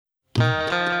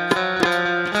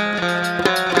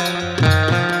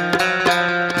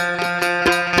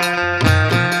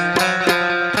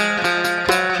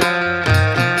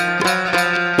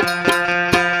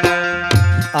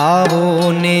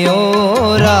आवो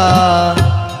न्योरा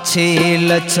छेल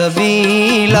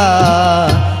छबीला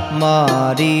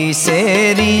मारी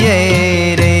सेरिये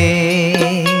रे।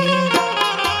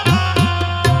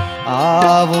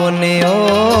 आवो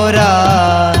न्योरा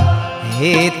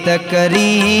हेत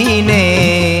करीने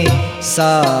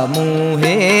सामू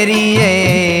हेरिये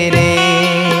रे।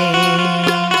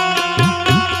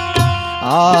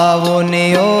 आवो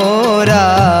न्योरा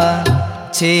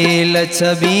छेल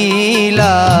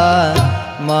छबीला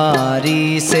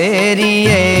मारी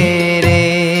सेरिये रे।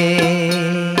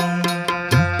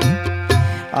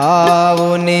 आवो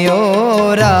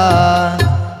न्योरा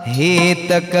हित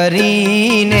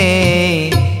करीने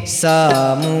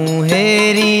सामू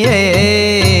हेरिये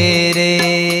रे।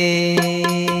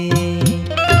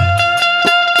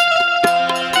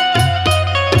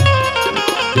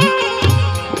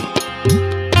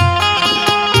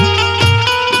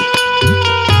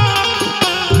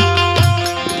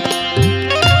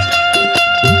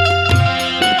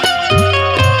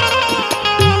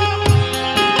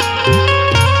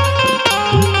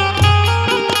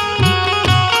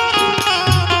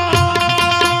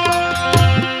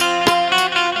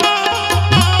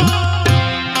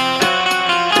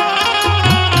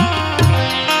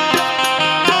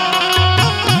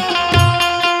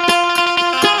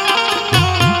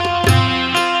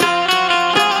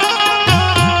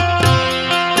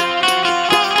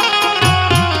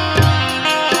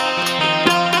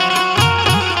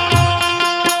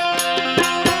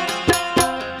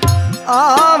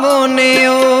 आवो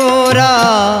न्योरा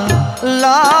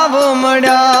लावो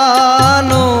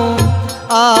मड़ानो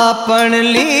आपन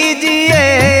लीजिए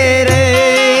रे।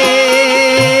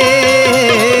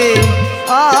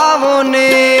 आवो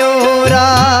न्योरा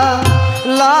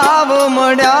लावो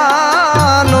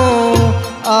मड़ानो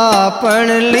आपन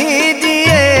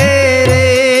लीजिए रे।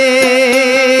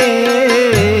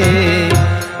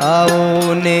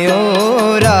 आवो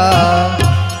न्योरा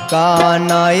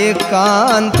काना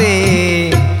एकांते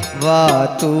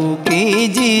वातु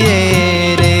कीजिए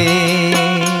रे।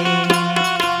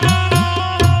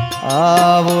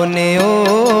 आवो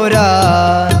न्योरा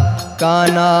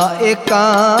काना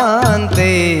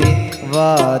एकांते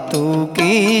वातु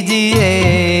कीजिए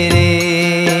रे।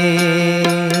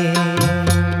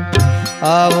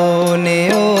 आवो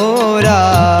न्योरा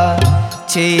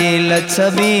छेल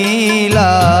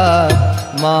छबीला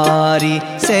मारी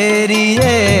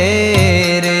सेरिये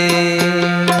रे।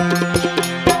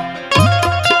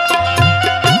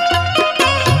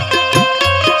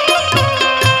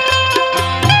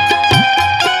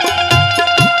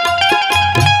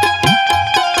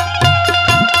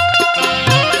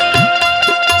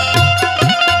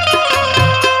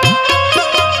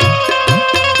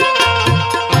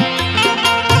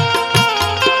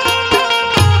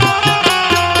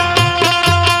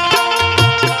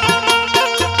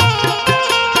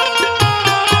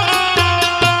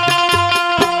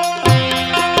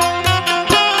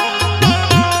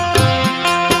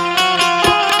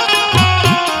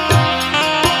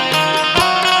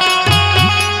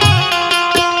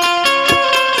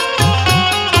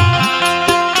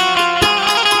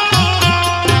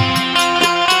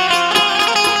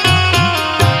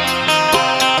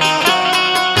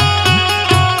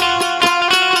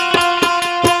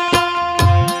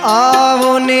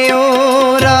 आवो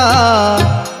न्योरा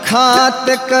खात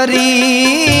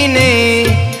करीने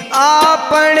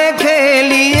आपन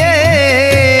खेलिए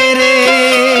रे।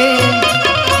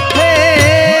 हे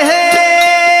हे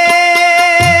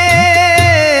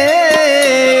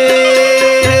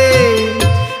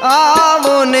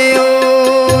आवो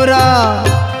न्योरा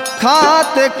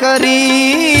खात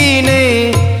करीने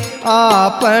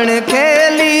आपन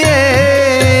खेलिए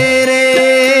रे।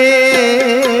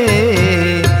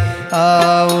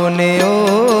 आओ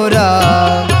न्योरा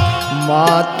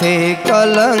माथे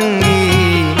कलंगी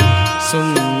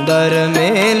सुंदर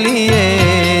मेलिए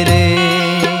रे।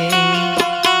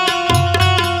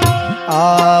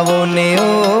 आवो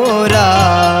न्योरा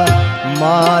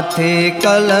माथे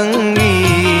कलंगी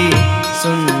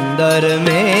सुंदर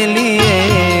मेलिए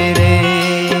रे।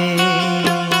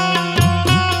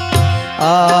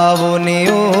 आवो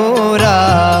न्योरा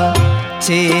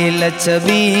छेल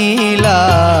छबीला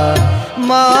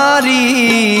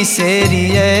मारी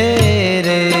सेरिये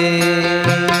रे।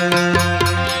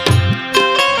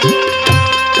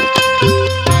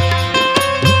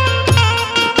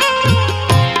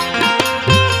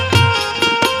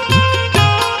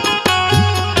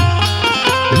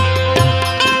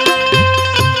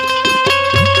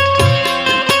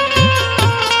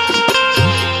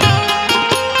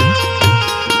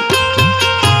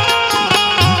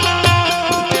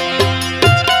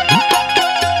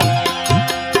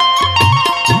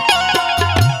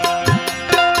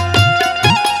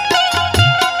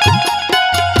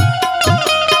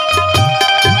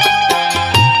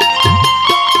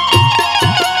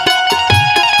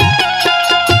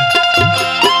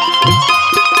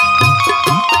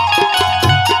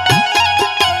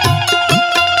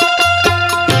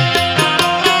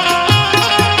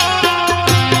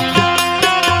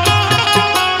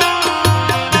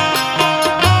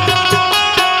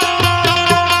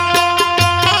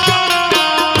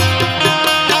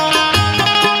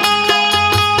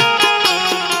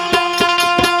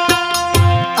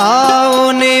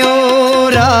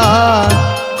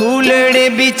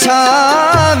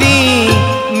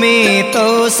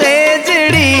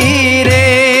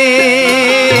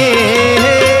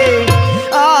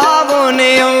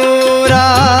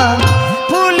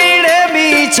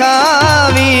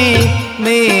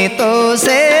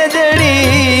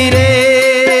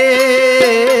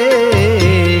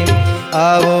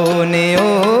 आवो ने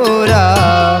ओरा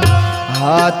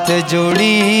हाथ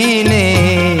जोड़ीने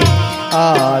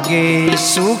आगे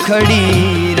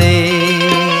सुखड़ी रे।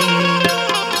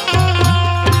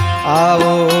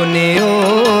 आवो ने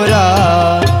ओरा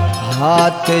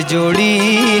हाथ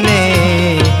जोड़ीने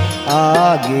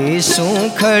आगे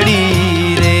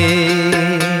सुखड़ी रे।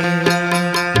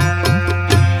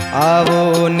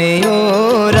 आवो ने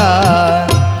ओरा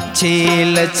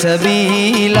छील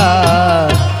छबीला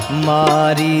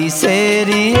मारी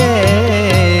सेरिए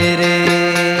रे।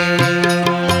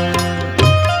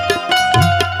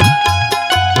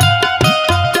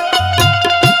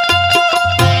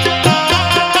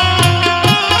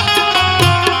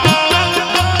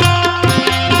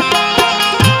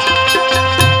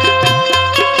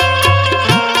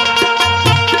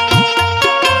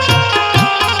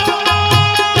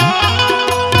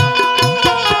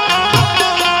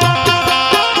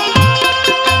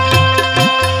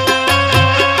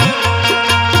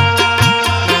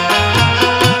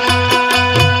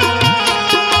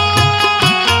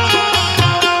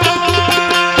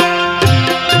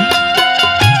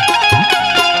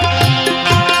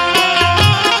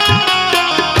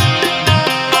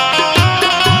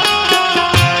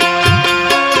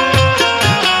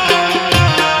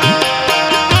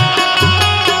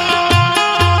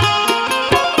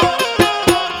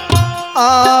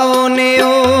 आओ ने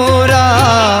ओरा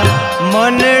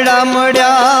मनड़ा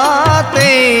मड्या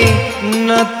ते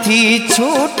नथी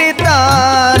छूटता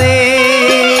रे।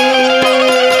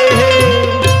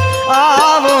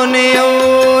 आवो ने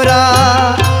ओरा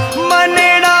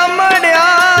मनड़ा मड्या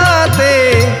ते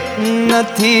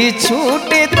नथी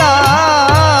छूटता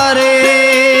रे।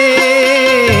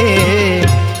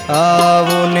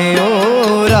 आवो ने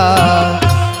ओरा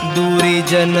दूरी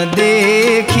जन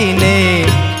देखीने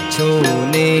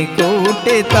छोने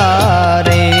कूटता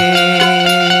रे।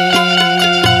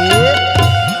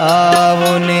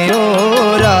 आवो ने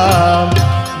ओरा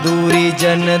दूरी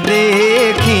जन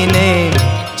देखीने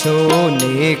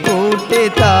छोने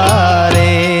कूटता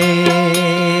रे।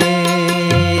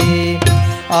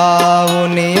 आवो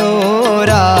ने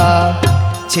ओरा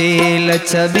छेल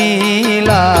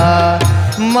छबीला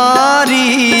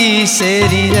मारी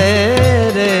सेरी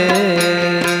रे।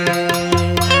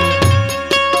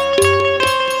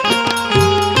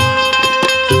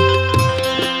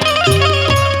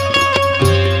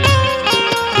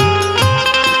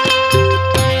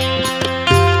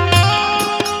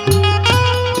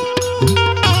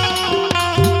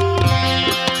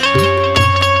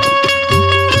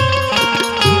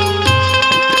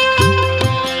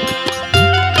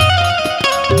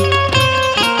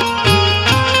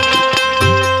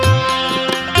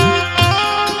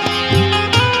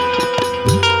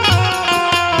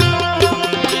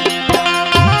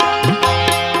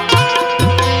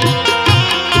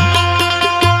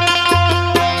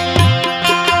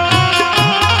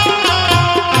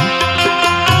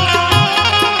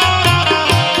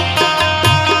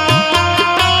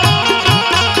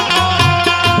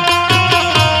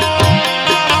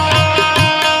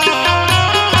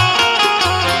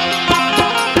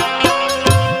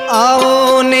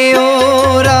 आओ ने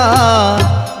ओरा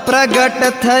प्रगट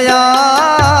थया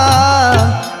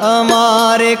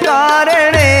हमारे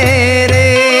कारणे रे।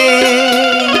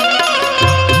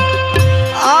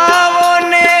 आओ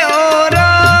ने ओरा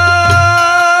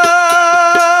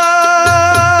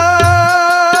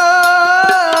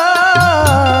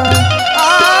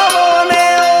आओ ने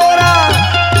ओरा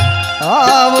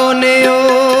आओ ने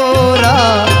ओरा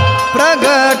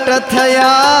प्रगट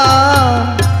थया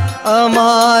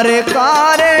हमारे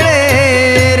कारणे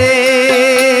रे।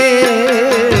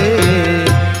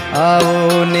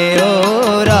 आओ ने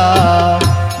ओरा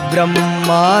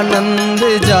ब्रह्मानंद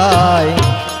जाय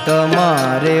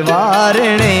तमारे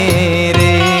वारणे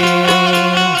रे।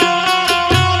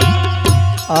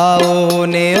 आओ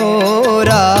ने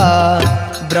ओरा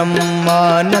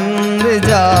ब्रह्मानंद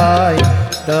जाय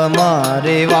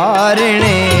तमारे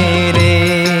वारणे रे।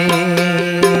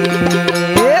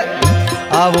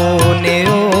 आवो ने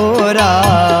ओरा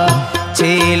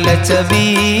छेल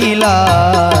छबीला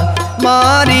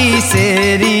मारी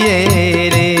सेरिए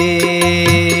रे।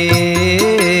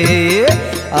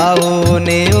 आओ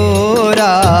ने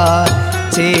ओरा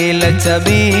छेल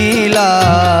छबीला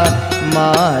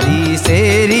मारी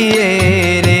सेरिए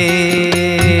रे।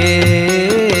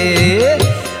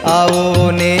 आओ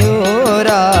ने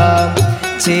ओरा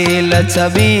छेल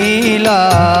छबीला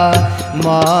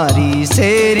मारी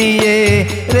सेरिए